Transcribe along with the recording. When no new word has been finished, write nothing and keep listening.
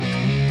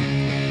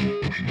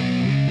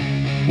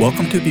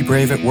Welcome to Be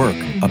Brave at Work,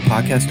 a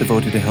podcast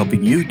devoted to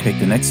helping you take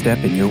the next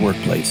step in your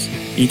workplace.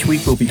 Each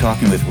week we'll be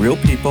talking with real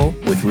people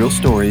with real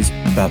stories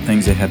about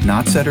things they have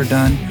not said or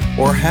done,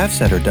 or have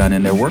said or done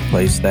in their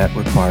workplace that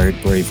required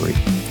bravery.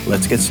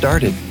 Let's get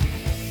started.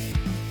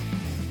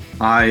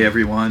 Hi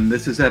everyone,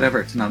 this is Ed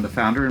Everts, and I'm the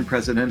founder and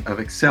president of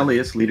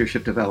Excellius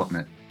Leadership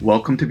Development.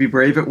 Welcome to Be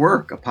Brave at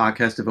Work, a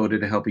podcast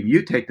devoted to helping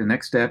you take the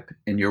next step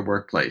in your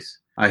workplace.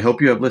 I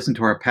hope you have listened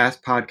to our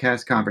past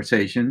podcast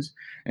conversations,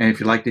 and if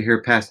you'd like to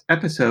hear past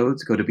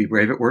episodes, go to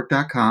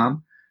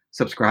BeBraveAtWork.com,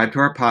 subscribe to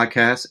our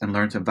podcast, and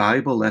learn some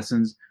valuable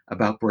lessons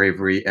about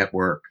bravery at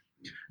work.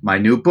 My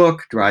new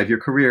book, Drive Your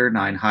Career,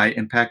 9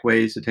 High-Impact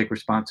Ways to Take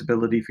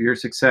Responsibility for Your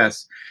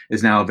Success,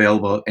 is now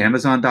available at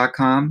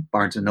Amazon.com,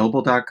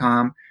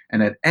 BarnesandNoble.com,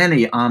 and at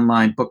any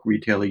online book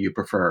retailer you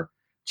prefer.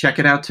 Check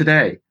it out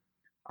today.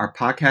 Our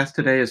podcast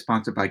today is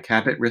sponsored by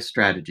Cabot Risk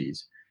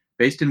Strategies.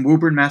 Based in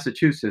Woburn,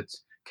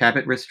 Massachusetts,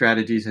 Cabot Risk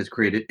Strategies has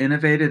created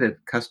innovative and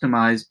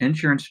customized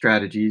insurance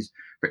strategies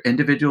for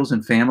individuals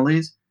and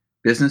families,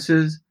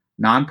 businesses,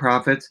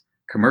 nonprofits,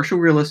 commercial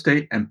real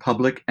estate, and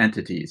public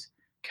entities.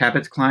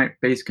 Cabot's client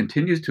base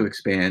continues to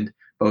expand,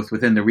 both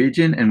within the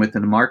region and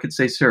within the markets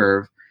they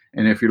serve.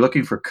 And if you're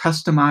looking for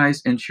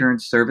customized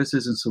insurance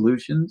services and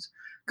solutions,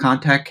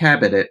 contact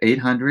Cabot at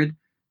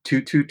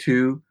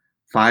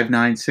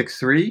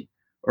 800-222-5963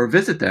 or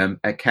visit them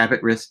at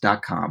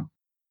cabotrisk.com.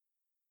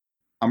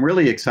 I'm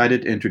really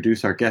excited to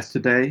introduce our guest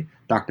today.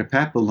 Dr.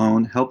 Pat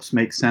Bellone helps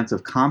make sense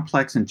of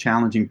complex and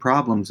challenging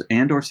problems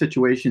and or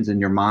situations in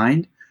your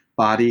mind,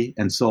 body,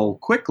 and soul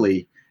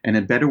quickly and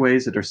in better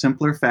ways that are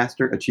simpler,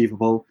 faster,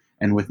 achievable,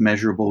 and with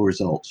measurable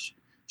results.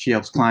 She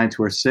helps clients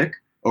who are sick,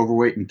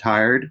 overweight, and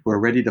tired, who are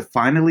ready to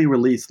finally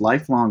release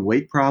lifelong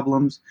weight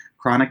problems,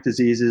 chronic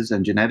diseases,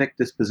 and genetic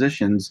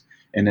dispositions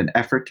in an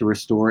effort to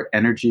restore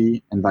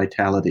energy and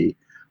vitality.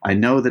 I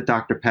know that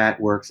Dr. Pat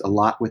works a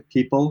lot with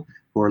people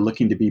who are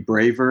looking to be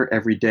braver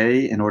every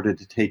day in order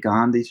to take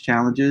on these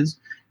challenges,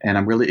 and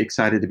I'm really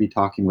excited to be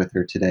talking with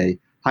her today.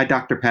 Hi,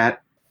 Dr.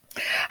 Pat.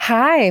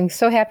 Hi, I'm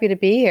so happy to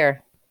be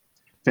here.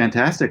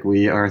 Fantastic.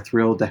 We are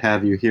thrilled to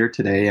have you here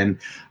today, and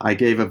I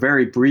gave a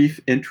very brief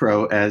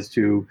intro as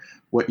to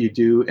what you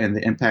do and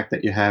the impact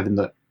that you have in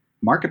the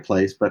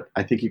marketplace, but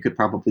I think you could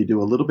probably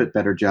do a little bit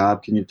better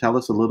job. Can you tell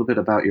us a little bit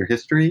about your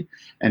history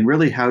and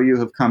really how you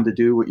have come to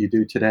do what you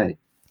do today?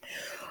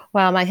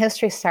 Well, my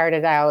history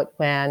started out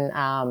when,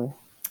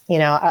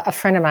 a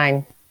friend of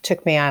mine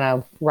took me on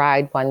a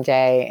ride one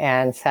day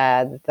and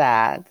said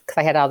that, because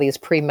I had all these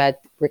pre-med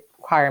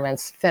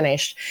requirements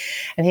finished,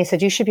 and he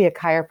said, you should be a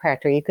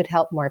chiropractor. You could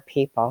help more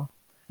people.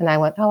 And I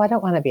went, I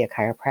don't want to be a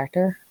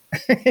chiropractor.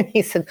 And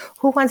he said,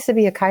 who wants to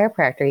be a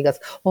chiropractor? He goes,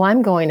 well,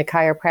 I'm going to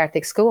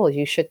chiropractic school.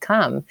 You should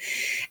come.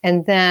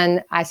 And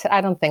then I said,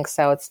 I don't think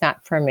so. It's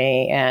not for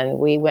me. And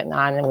we went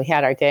on and we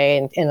had our day,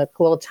 and a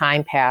little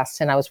time passed.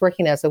 And I was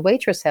working as a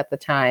waitress at the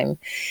time.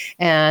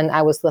 And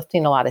I was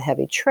lifting a lot of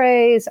heavy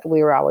trays.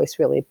 We were always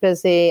really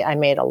busy. I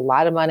made a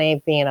lot of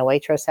money being a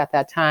waitress at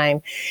that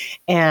time.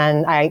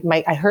 And I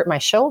hurt my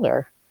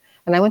shoulder.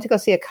 And I went to go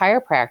see a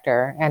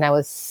chiropractor, and I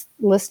was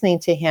listening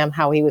to him,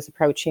 how he was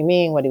approaching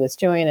me and what he was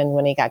doing. And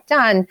when he got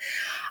done,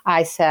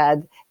 I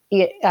said,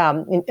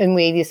 and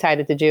we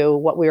decided to do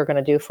what we were going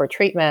to do for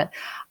treatment.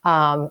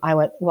 I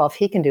went, well, if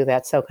he can do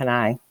that, so can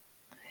I.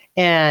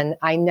 And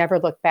I never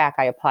looked back.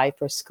 I applied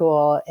for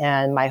school,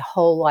 and my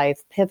whole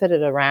life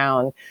pivoted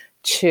around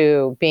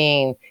to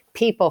being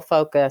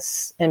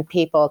people-focused and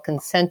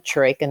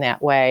people-concentric in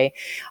that way.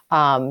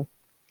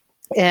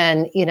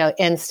 And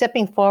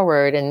stepping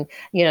forward and,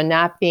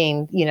 not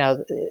being,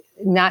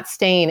 not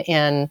staying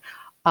in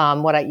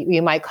what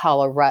you might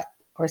call a rut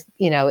or,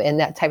 and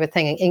that type of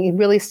thing, and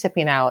really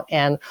stepping out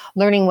and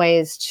learning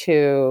ways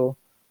to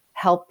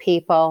help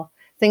people,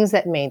 things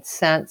that made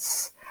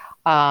sense.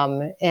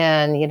 And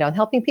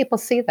helping people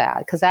see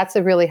that, because that's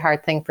a really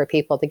hard thing for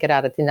people to get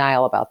out of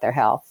denial about their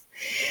health.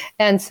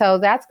 And so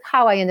that's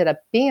how I ended up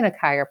being a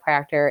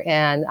chiropractor.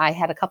 And I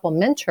had a couple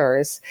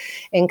mentors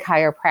in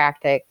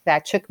chiropractic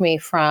that took me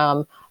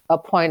from a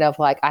point of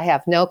like, I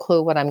have no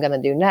clue what I'm going to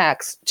do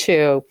next,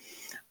 to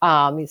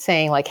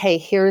saying like, hey,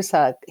 here's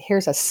a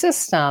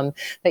system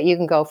that you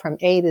can go from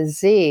A to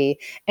Z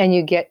and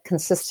you get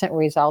consistent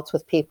results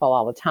with people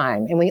all the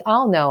time. And we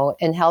all know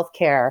in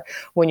healthcare,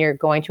 when you're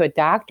going to a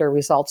doctor,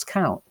 results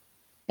count.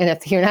 And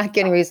if you're not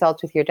getting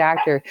results with your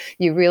doctor,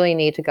 you really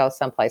need to go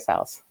someplace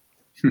else.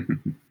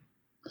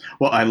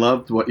 Well, I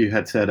loved what you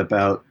had said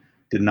about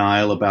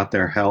denial about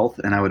their health.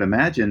 And I would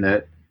imagine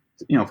that,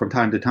 from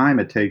time to time,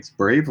 it takes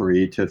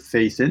bravery to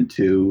face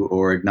into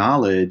or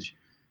acknowledge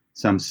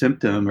some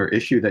symptom or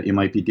issue that you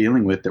might be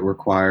dealing with that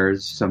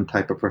requires some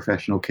type of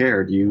professional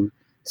care. Do you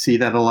see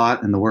that a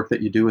lot in the work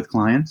that you do with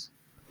clients?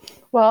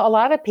 Well, a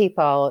lot of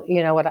people,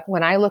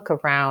 when I look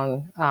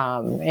around,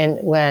 and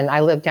when I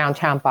lived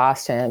downtown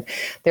Boston,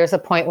 there's a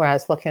point where I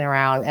was looking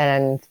around,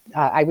 and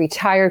I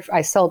retired.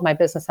 I sold my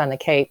business on the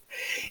Cape.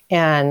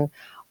 And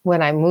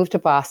when I moved to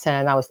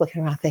Boston, I was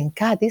looking around thinking,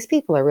 God, these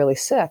people are really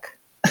sick.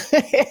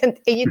 and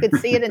you could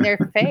see it in their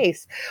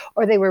face,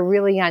 or they were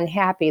really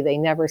unhappy. They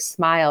never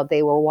smiled.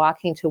 They were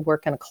walking to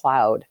work in a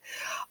cloud.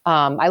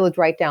 I lived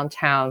right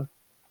downtown,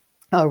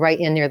 right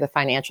in near the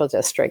financial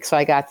district. So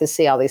I got to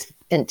see all these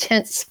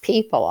intense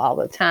people all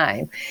the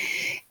time.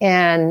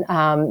 And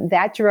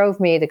that drove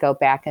me to go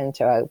back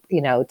into,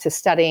 to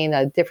studying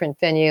a different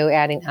venue,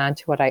 adding on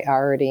to what I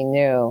already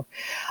knew.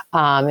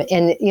 And,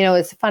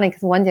 it's funny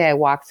because one day I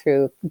walked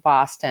through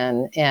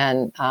Boston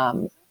and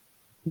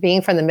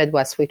being from the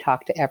Midwest, we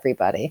talk to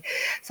everybody.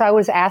 So I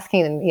was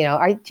asking them,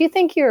 do you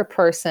think you're a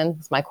person?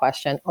 Was my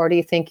question. Or do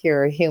you think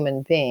you're a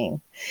human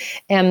being?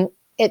 And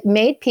it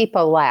made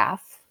people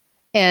laugh.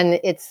 And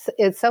it's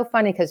so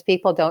funny because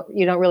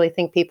you don't really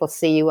think people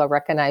see you or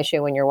recognize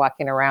you when you're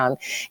walking around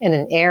in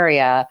an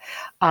area.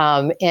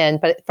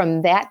 But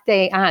from that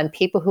day on,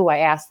 people who I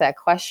asked that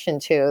question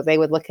to, they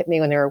would look at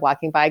me when they were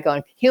walking by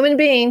going, human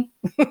being,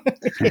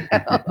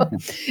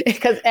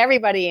 because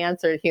everybody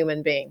answered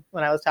human being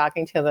when I was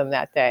talking to them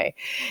that day.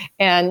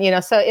 And,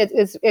 so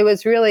it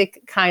was really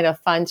kind of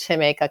fun to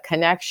make a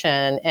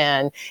connection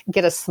and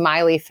get a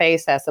smiley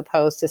face as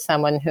opposed to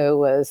someone who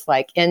was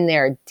like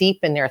deep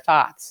in their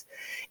thoughts.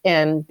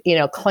 And,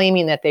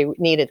 claiming that they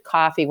needed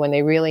coffee when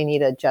they really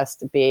needed just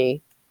to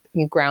be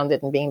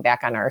grounded and being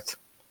back on earth.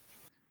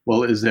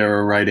 Well, is there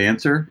a right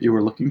answer you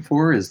were looking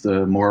for? Is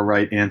the more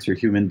right answer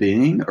human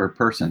being or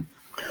person?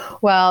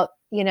 Well,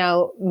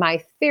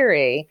 my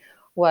theory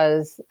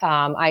was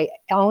I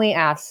only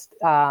asked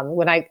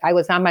when I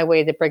was on my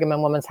way to Brigham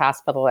and Women's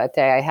Hospital that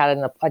day. I had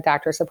a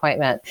doctor's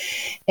appointment,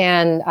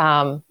 and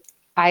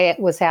I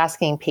was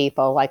asking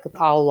people like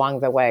all along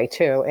the way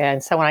too.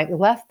 And so when I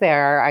left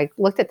there, I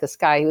looked at this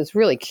guy. He was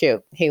really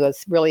cute. He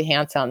was really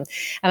handsome.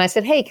 And I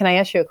said, "Hey, can I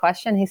ask you a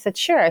question?" He said,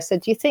 "Sure." I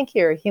said, "Do you think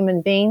you're a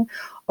human being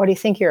or do you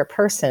think you're a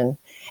person?"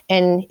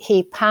 And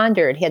he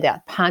pondered. He had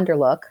that ponder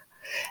look.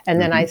 And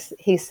then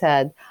he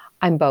said,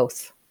 "I'm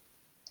both."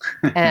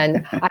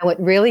 And I went,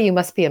 "Really? You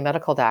must be a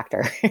medical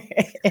doctor."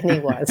 And he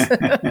was.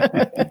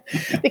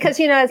 Because,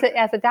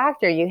 as a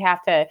doctor, you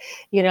have to,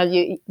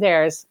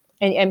 there's,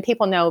 and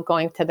people know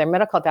going to their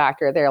medical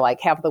doctor, they're like,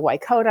 have the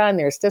white coat on,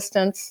 there's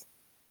distance,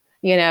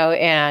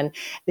 and,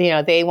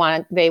 they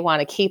want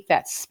to keep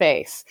that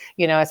space.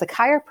 As a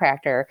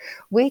chiropractor,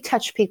 we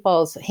touch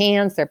people's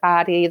hands, their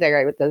body,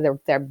 their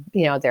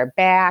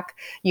back,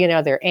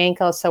 their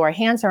ankles. So our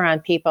hands are on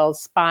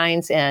people's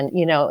spines and,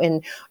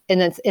 in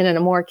a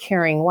more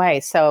caring way.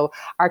 So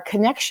our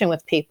connection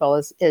with people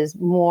is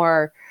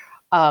more,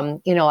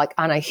 like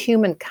on a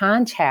human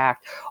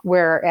contact,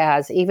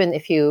 whereas even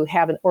if you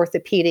have an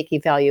orthopedic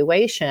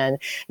evaluation,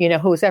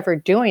 who's ever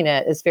doing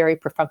it is very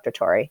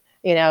perfunctory,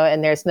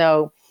 and there's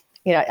no,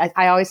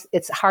 I always,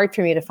 it's hard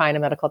for me to find a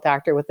medical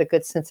doctor with a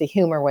good sense of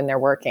humor when they're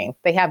working.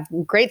 They have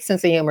great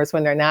sense of humor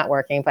when they're not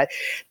working, but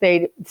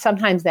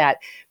sometimes that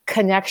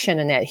connection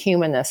and that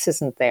humanness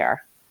isn't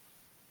there.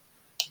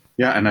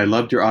 Yeah, and I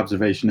loved your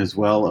observation as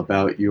well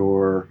about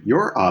your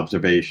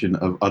observation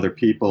of other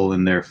people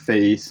and their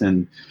face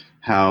and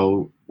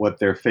how what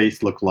their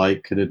face looked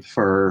like could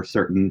infer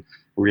certain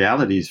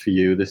realities for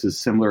you. This is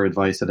similar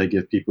advice that I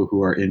give people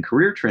who are in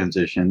career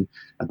transition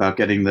about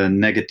getting the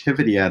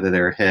negativity out of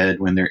their head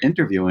when they're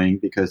interviewing,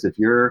 because if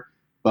you're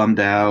bummed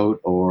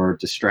out or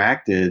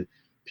distracted,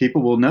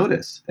 people will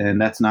notice. And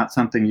that's not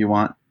something you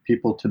want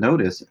people to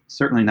notice,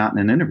 certainly not in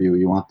an interview.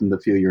 You want them to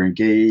feel you're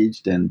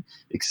engaged and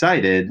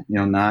excited,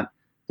 not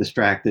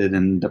distracted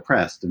and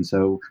depressed. And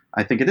so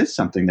I think it is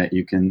something that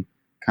you can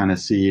kind of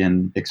see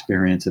and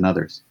experience in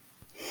others.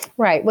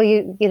 Right.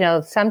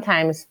 Well,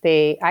 sometimes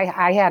I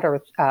had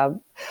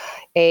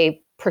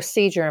a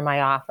procedure in my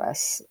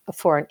office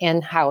for an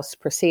in-house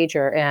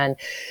procedure. And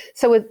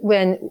so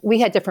when we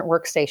had different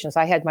workstations,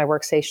 I had my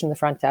workstation, the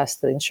front desk,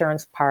 the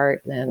insurance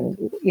part, and,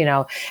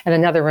 and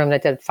another room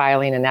that did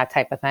filing and that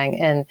type of thing.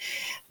 And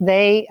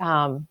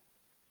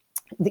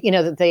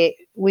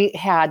we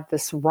had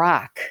this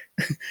rock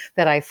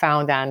that I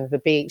found on the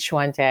beach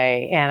one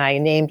day, and I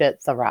named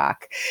it the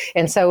Rock.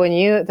 And so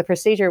the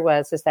procedure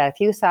is that if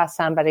you saw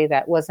somebody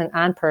that wasn't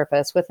on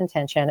purpose, with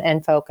intention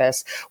and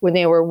focus, when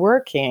they were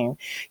working,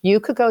 you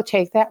could go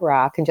take that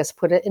rock and just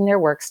put it in their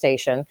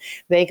workstation.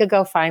 They could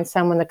go find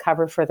someone to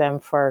cover for them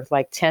for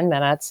like 10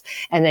 minutes,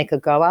 and they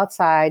could go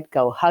outside,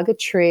 go hug a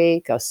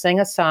tree, go sing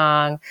a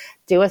song,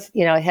 do a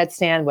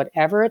headstand,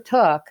 whatever it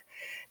took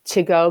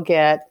to go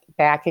get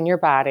back in your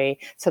body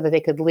so that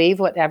they could leave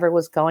whatever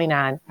was going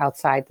on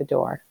outside the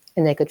door.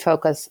 And they could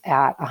focus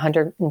at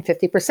 150%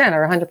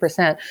 or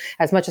 100%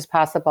 as much as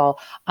possible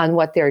on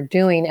what they're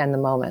doing in the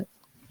moment.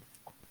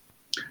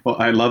 Well,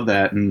 I love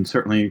that. And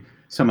certainly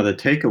some of the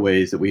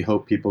takeaways that we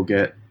hope people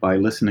get by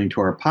listening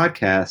to our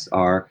podcast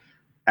are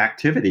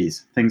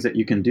activities, things that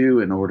you can do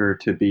in order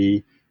to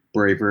be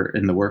braver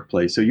in the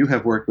workplace. So you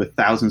have worked with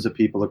thousands of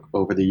people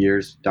over the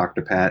years,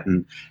 Dr. Pat,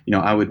 and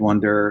I would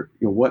wonder,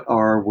 what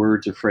are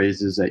words or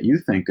phrases that you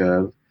think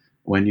of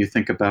when you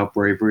think about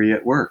bravery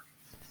at work?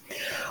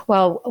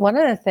 Well, one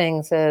of the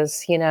things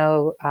is,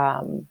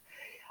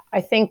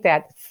 I think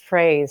that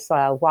phrase,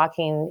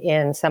 walking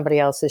in somebody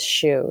else's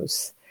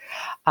shoes.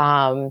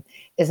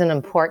 is an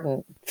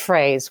important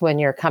phrase when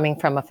you're coming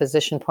from a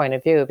physician point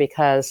of view,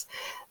 because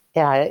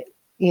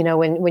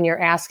when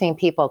you're asking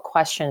people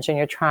questions and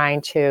you're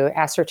trying to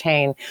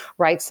ascertain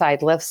right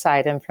side, left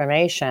side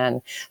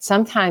information,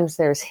 sometimes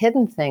there's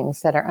hidden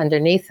things that are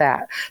underneath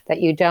that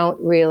you don't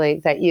really,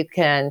 that you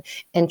can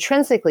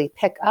intrinsically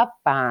pick up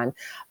on,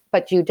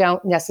 but you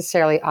don't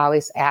necessarily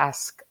always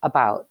ask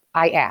about.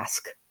 I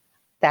ask.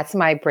 That's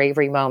my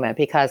bravery moment,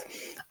 because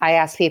I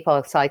ask people,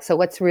 it's like, so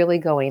what's really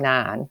going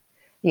on?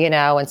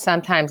 And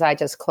sometimes I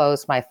just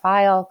close my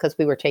file, because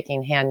we were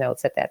taking hand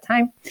notes at that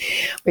time.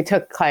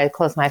 I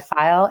closed my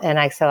file and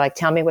I said, like,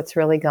 tell me what's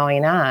really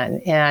going on.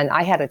 And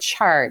I had a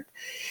chart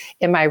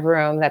in my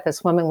room that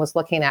this woman was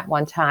looking at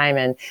one time.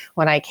 And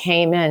when I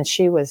came in,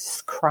 she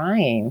was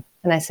crying.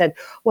 And I said,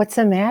 what's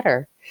the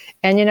matter?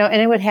 And,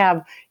 and it would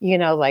have,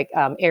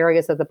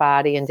 areas of the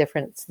body and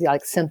different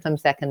like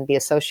symptoms that can be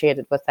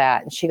associated with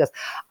that. And she goes,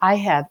 I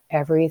have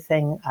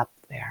everything up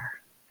there.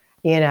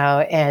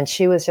 And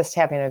she was just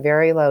having a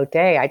very low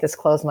day. I just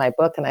closed my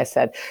book and I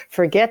said,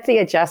 forget the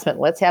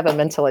adjustment. Let's have a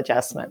mental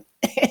adjustment.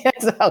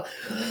 So,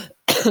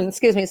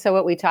 excuse me. So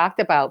what we talked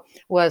about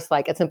was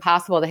like, it's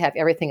impossible to have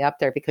everything up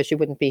there because you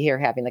wouldn't be here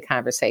having the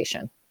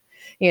conversation,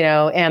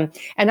 and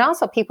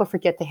also people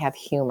forget to have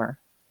humor,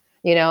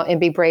 and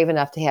be brave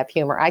enough to have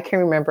humor. I can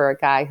remember a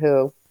guy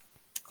who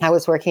I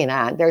was working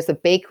on, there's a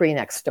bakery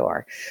next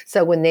door.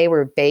 So when they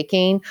were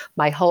baking,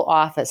 my whole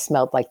office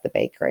smelled like the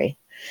bakery.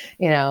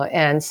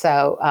 And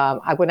so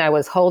when I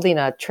was holding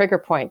a trigger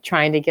point,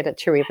 trying to get it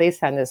to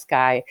release on this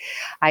guy,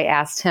 I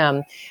asked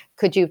him,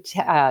 could you,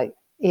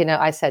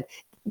 I said,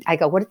 I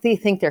go, what do you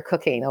think they're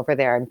cooking over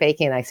there and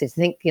baking? I said,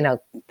 you think,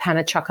 pain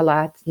au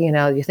chocolat,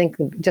 you think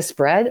just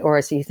bread, or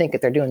do you think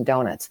that they're doing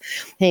donuts?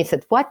 And he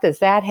said, what does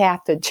that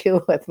have to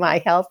do with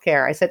my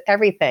healthcare? I said,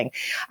 everything.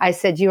 I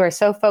said, you are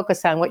so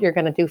focused on what you're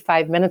going to do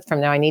 5 minutes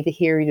from now. I need to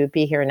hear you to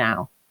be here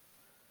now.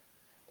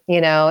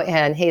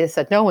 And he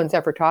said, no one's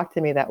ever talked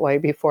to me that way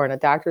before in a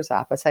doctor's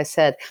office. I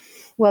said,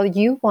 well,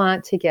 you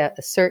want to get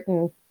a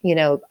certain,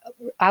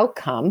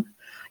 outcome.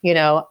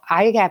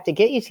 I have to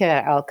get you to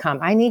that outcome.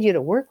 I need you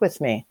to work with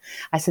me.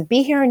 I said,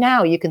 be here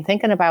now. You can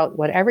think about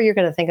whatever you're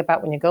going to think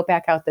about when you go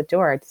back out the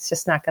door. It's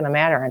just not going to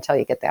matter until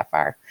you get that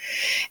far.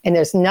 And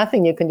there's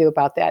nothing you can do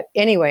about that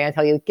anyway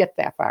until you get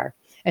that far.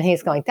 And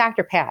he's going,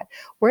 Dr. Pat,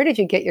 where did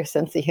you get your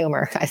sense of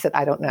humor? I said,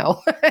 I don't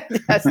know.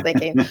 Just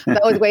thinking. So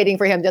I was waiting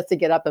for him just to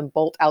get up and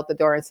bolt out the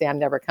door and say, I'm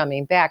never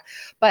coming back.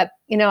 But,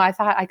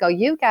 I go,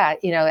 you got,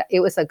 it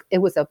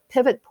was a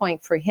pivot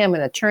point for him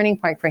and a turning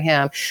point for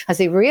him as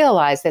he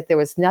realized that there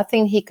was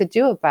nothing he could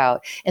do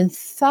about. And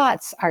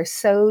thoughts are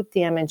so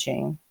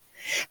damaging.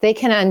 They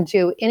can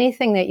undo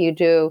anything that you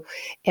do,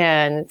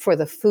 and for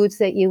the foods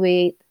that you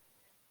eat,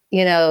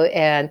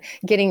 and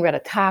getting rid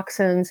of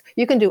toxins.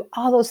 You can do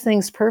all those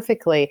things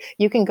perfectly.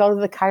 You can go to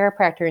the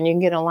chiropractor and you can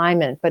get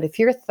alignment. But if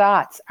your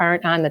thoughts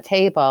aren't on the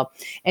table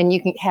and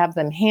you can have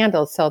them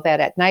handled so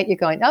that at night you're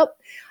going,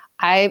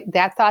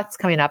 that thought's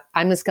coming up.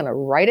 I'm just going to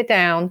write it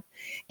down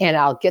and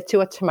I'll get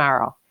to it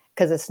tomorrow,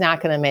 because it's not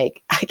going to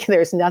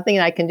there's nothing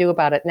I can do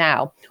about it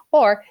now.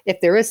 Or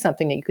if there is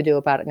something that you could do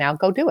about it now,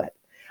 go do it.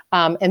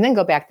 And then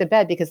go back to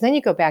bed, because then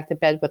you go back to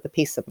bed with a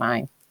peace of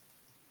mind.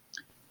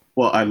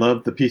 Well, I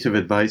love the piece of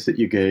advice that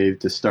you gave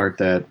to start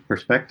that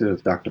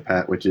perspective, Dr.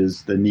 Pat, which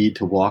is the need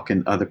to walk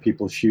in other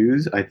people's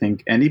shoes. I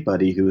think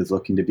anybody who is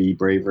looking to be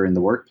braver in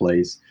the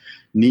workplace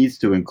needs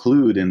to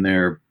include in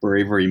their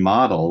bravery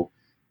model,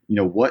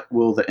 what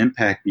will the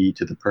impact be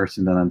to the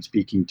person that I'm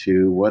speaking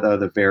to? What are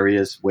the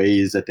various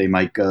ways that they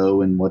might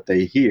go and what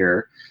they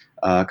hear?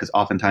 Because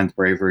oftentimes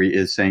bravery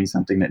is saying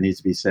something that needs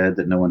to be said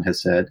that no one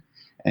has said.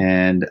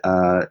 And,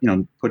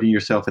 putting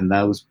yourself in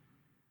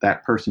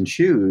that person's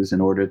shoes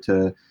in order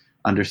to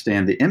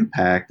understand the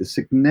impact is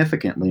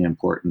significantly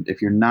important.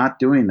 If you're not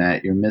doing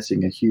that, you're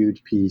missing a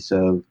huge piece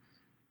of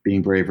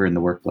being braver in the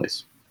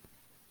workplace.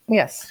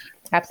 Yes,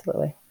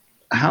 absolutely.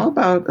 How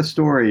about a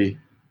story,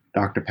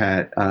 Dr.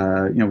 Pat?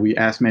 We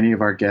asked many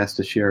of our guests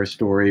to share a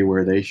story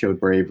where they showed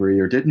bravery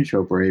or didn't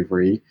show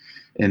bravery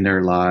in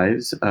their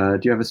lives. Do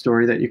you have a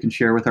story that you can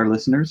share with our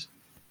listeners?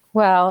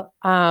 Well,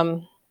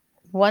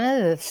 one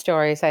of the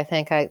stories I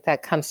think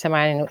that comes to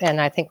mind, and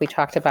I think we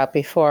talked about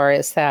before,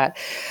 is that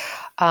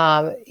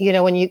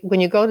when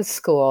you go to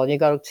school and you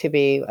go to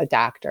be a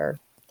doctor,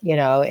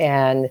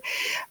 and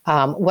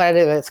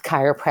whether it's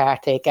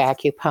chiropractic,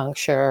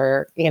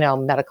 acupuncture,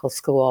 medical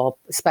school,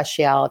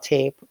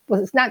 specialty,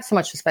 well, it's not so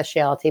much a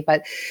specialty,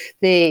 but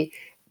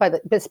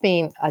it's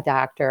being a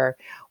doctor.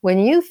 When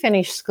you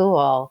finish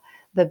school,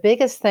 the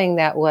biggest thing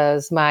that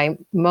was my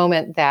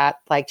moment that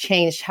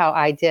changed how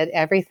I did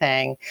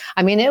everything.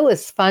 I mean, it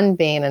was fun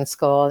being in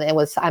school.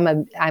 I'm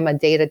a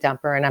data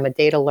dumper and I'm a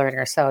data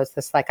learner. So it's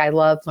just I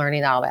love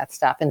learning all that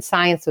stuff. And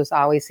science was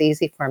always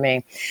easy for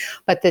me.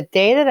 But the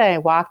day that I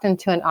walked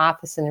into an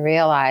office and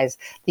realized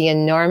the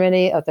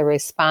enormity of the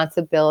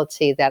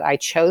responsibility that I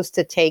chose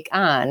to take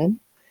on,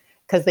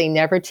 because they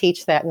never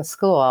teach that in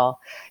school,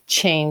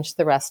 changed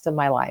the rest of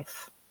my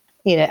life.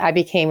 I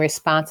became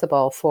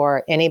responsible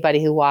for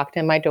anybody who walked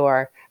in my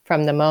door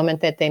from the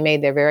moment that they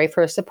made their very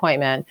first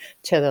appointment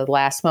to the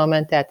last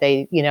moment that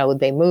they,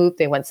 they moved,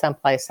 they went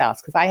someplace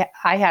else. Because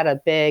I had a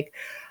big,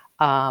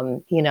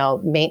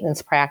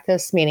 maintenance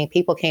practice, meaning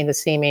people came to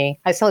see me.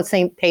 I still had the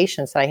same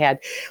patients that I had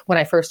when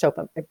I first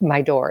opened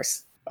my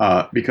doors.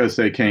 Because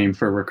they came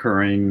for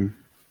recurring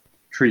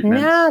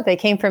treatments? No, they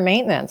came for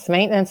maintenance.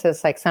 Maintenance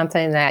is like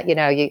something that,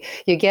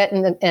 you get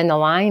in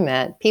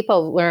alignment.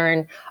 People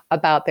learn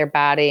about their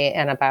body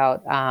and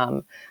about,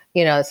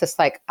 it's just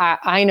like,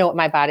 I know what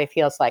my body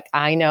feels like.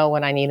 I know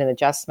when I need an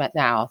adjustment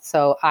now.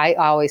 So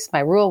my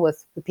rule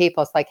with the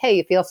people is like, hey,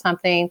 you feel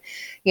something,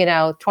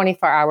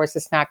 24 hours,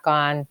 it's not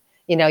gone.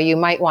 You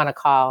might want to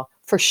call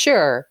for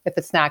sure. If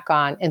it's not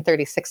gone in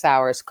 36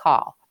 hours,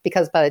 call.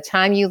 Because by the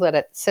time you let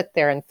it sit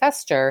there and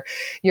fester,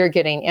 you're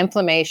getting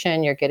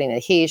inflammation, you're getting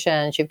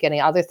adhesions, you're getting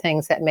other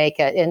things that make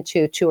it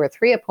into 2 or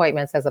 3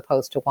 appointments as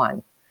opposed to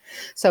 1.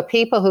 So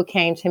people who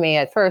came to me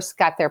at first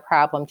got their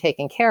problem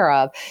taken care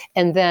of,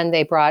 and then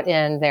they brought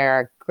in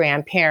their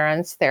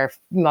grandparents, their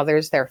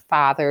mothers, their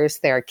fathers,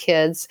 their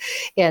kids.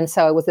 And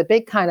so it was a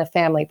big kind of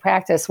family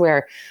practice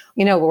where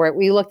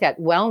we looked at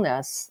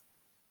wellness.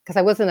 Because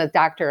I wasn't a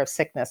doctor of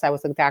sickness, I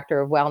was a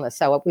doctor of wellness.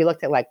 So we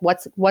looked at like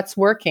what's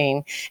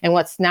working and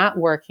what's not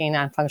working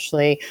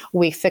non-functionally.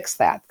 We fix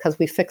that because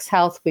we fix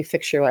health, we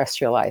fix your rest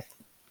of your life.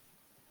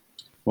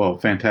 Well,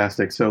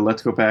 fantastic. So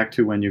let's go back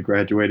to when you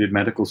graduated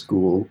medical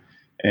school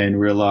and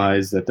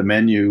realized that the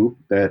menu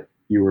that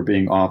you were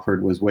being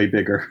offered was way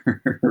bigger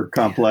or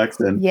complex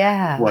than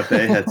what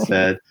they had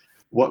said.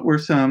 What were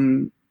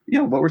some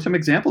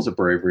examples of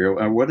bravery?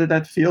 Or what did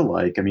that feel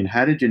like? I mean,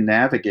 how did you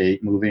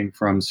navigate moving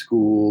from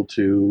school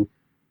to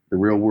the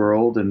real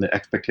world and the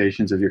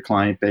expectations of your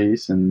client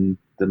base and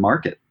the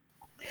market?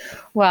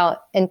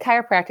 Well, in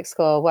chiropractic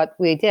school, what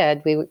we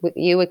did,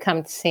 you would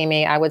come to see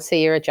me, I would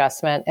see your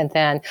adjustment, and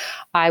then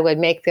I would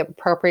make the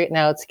appropriate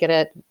notes, get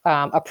it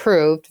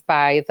approved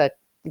by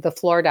the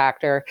floor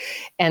doctor,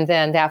 and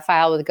then that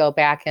file would go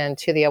back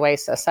into the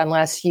Oasis.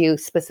 Unless you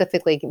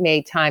specifically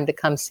made time to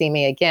come see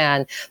me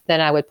again,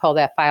 then I would pull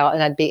that file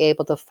and I'd be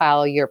able to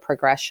follow your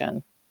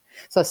progression.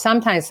 So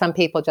sometimes some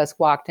people just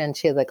walked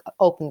into the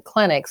open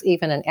clinics,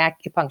 even in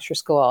acupuncture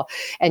school,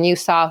 and you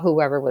saw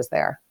whoever was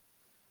there.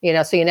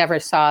 So you never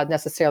saw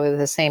necessarily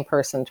the same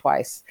person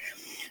twice.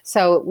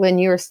 So when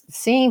you're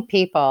seeing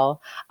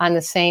people on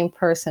the same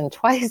person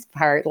twice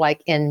part,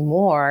 like in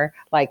more,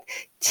 like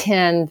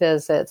 10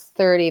 visits,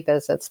 30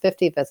 visits,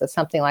 50 visits,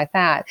 something like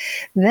that,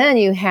 then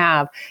you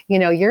have,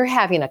 you're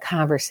having a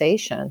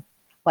conversation.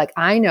 Like,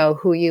 I know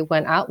who you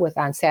went out with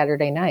on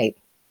Saturday night.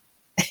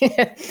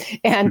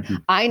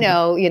 And I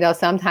know,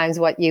 sometimes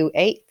what you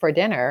ate for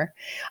dinner.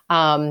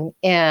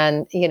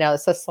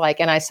 It's just like,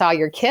 and I saw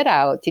your kid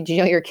out. Did you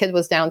know your kid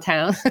was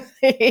downtown?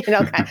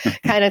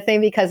 Kind of thing,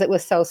 because it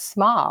was so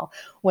small.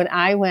 When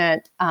I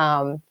went,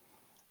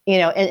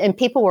 and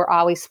people were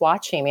always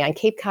watching me. On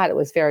Cape Cod, it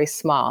was very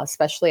small,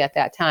 especially at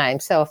that time.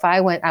 So if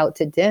I went out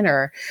to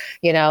dinner,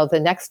 the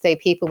next day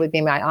people would be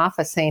in my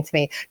office saying to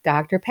me,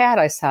 Dr. Pat,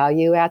 I saw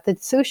you at the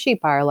sushi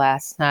bar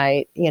last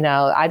night.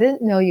 I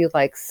didn't know you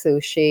liked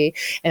sushi.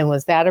 And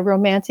was that a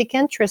romantic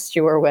interest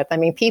you were with? I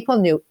mean, people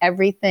knew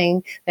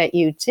everything that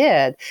you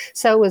did.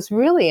 So it was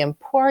really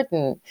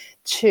important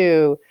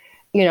to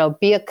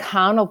be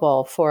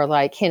accountable for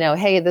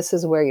hey, this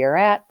is where you're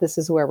at, this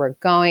is where we're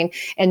going,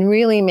 and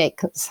really make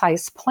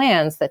concise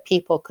plans that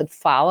people could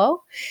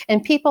follow.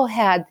 And people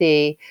had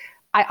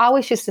I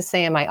always used to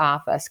say in my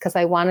office, because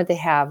I wanted to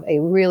have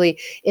a really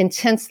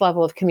intense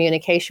level of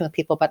communication with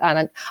people, but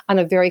on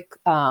a very,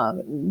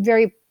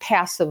 very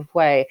passive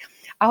way.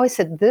 I always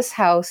said, this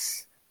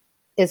house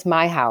is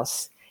my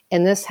house,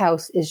 and this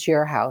house is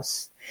your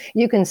house.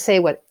 You can say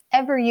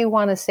whatever you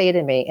want to say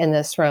to me in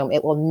this room,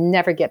 it will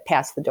never get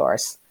past the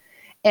doors.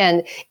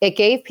 And it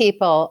gave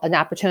people an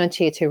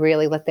opportunity to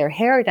really let their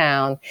hair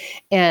down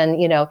and,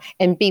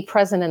 and be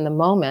present in the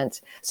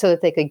moment so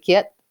that they could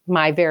get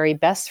my very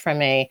best from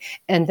me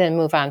and then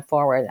move on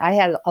forward. I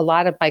had a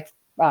lot of my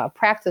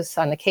practice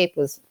on the Cape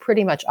was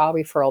pretty much all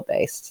referral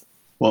based.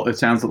 Well, it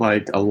sounds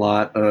like a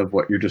lot of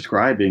what you're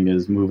describing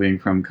is moving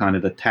from kind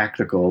of the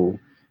tactical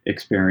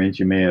experience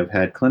you may have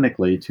had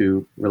clinically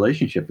to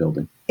relationship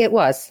building. It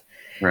was.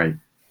 Right.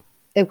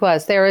 It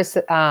was. There was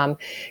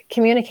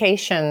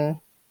communication.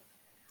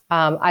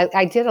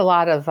 I did a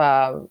lot of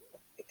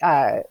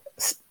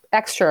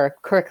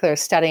extracurricular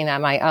studying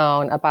on my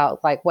own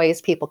about ways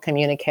people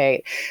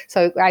communicate.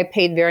 So I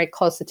paid very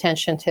close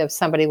attention to if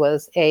somebody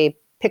was a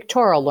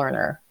pictorial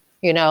learner.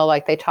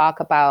 They talk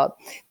about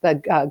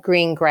the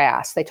green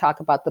grass. They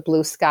talk about the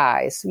blue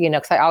skies,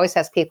 because I always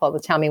ask people to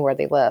tell me where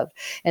they live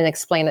and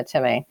explain it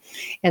to me.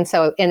 And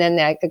so, and then,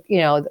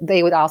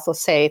 they would also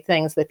say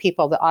things that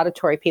the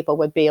auditory people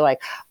would be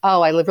like,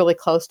 oh, I live really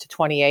close to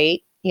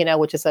 28,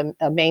 which is a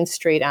main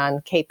street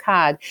on Cape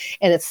Cod.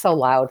 And it's so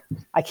loud.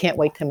 I can't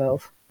wait to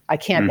move. I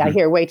can't, I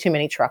hear way too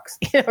many trucks,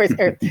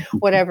 or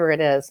whatever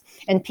it is.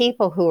 And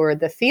people who are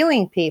the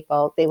feeling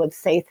people, they would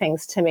say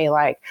things to me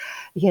like,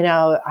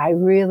 I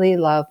really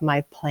love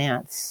my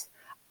plants.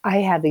 I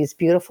have these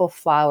beautiful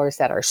flowers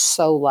that are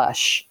so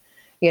lush.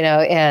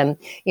 and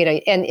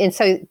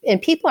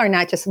people are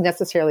not just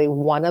necessarily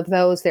one of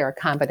those, they're a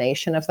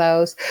combination of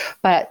those.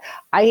 But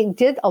I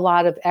did a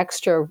lot of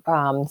extra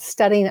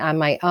studying on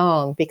my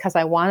own because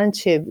I wanted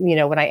to,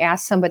 when I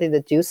asked somebody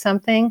to do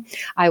something,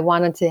 I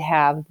wanted to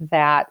have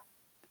that,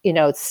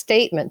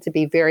 statement to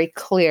be very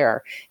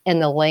clear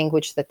in the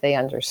language that they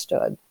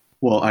understood.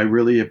 Well, I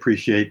really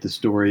appreciate the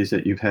stories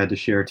that you've had to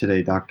share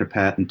today, Dr.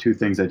 Pat. And two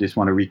things I just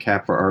want to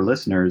recap for our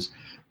listeners,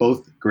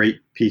 both great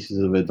pieces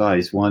of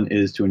advice. One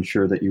is to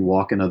ensure that you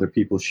walk in other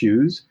people's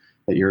shoes,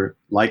 that your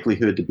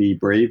likelihood to be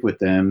brave with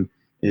them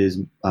is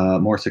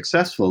more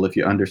successful if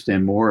you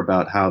understand more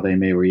about how they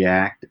may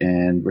react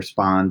and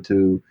respond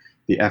to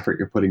the effort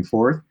you're putting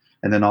forth.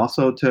 And then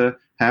also to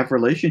have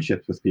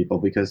relationships with people,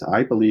 because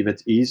I believe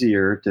it's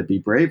easier to be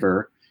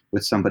braver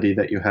with somebody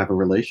that you have a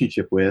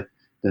relationship with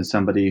than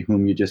somebody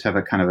whom you just have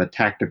a kind of a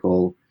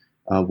tactical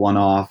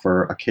one-off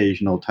or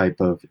occasional type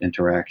of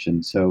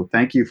interaction. So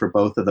thank you for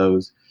both of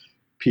those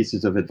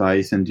pieces of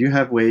advice. And do you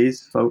have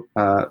ways,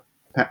 Dr.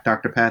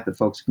 Pat, that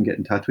folks can get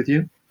in touch with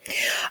you?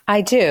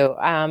 I do.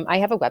 I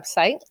have a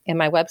website, and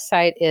my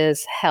website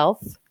is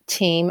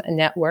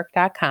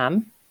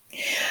healthteamnetwork.com.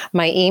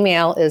 My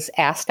email is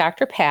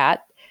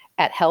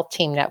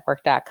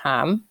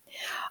askdrpat@healthteamnetwork.com.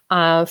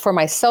 For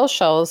my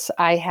socials,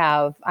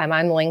 I'm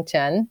on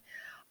LinkedIn.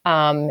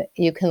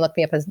 You can look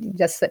me up as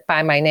just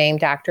by my name,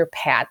 Dr.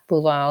 Pat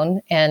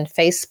Boulogne, and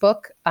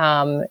Facebook.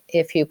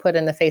 If you put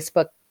in the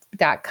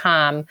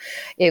facebook.com,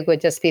 it would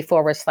just be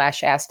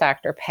 /Ask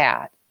Dr.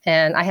 Pat.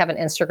 And I have an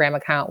Instagram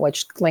account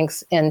which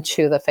links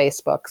into the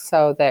Facebook.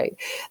 So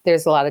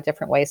there's a lot of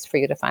different ways for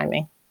you to find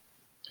me.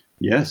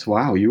 Yes.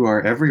 Wow. You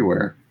are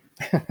everywhere.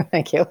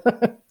 Thank you.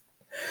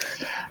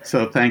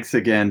 So thanks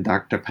again,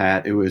 Dr.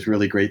 Pat. It was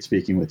really great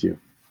speaking with you.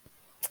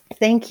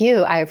 Thank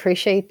you. I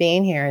appreciate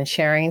being here and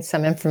sharing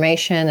some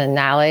information and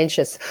knowledge.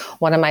 It's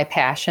one of my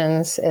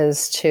passions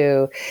is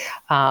to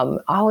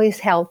always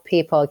help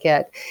people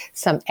get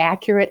some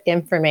accurate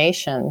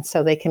information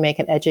so they can make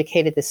an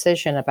educated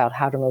decision about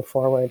how to move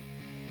forward.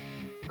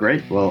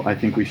 Great. Well, I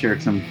think we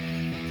shared some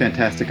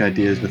fantastic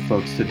ideas with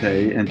folks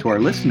today. And to our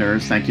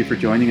listeners, thank you for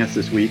joining us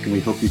this week. And we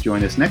hope you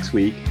join us next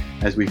week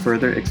as we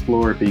further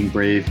explore being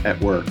brave at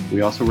work.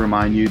 We also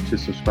remind you to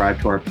subscribe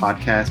to our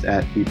podcast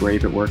at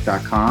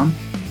bebraveatwork.com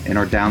and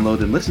or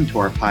download and listen to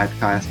our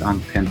podcast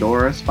on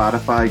Pandora,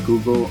 Spotify,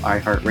 Google,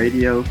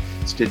 iHeartRadio,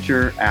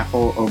 Stitcher,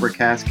 Apple,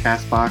 Overcast,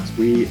 CastBox.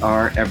 We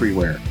are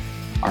everywhere.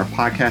 Our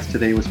podcast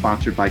today was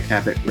sponsored by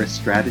Cabot Risk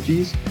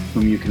Strategies,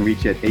 whom you can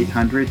reach at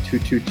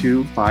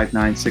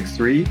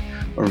 800-222-5963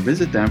 or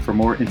visit them for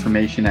more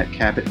information at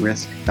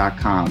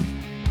cabotrisk.com.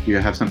 Do you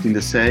have something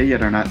to say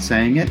yet are not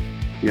saying it? Do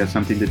you have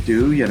something to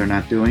do yet are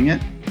not doing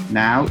it?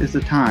 Now is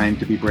the time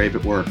to be brave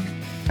at work.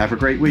 Have a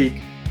great week.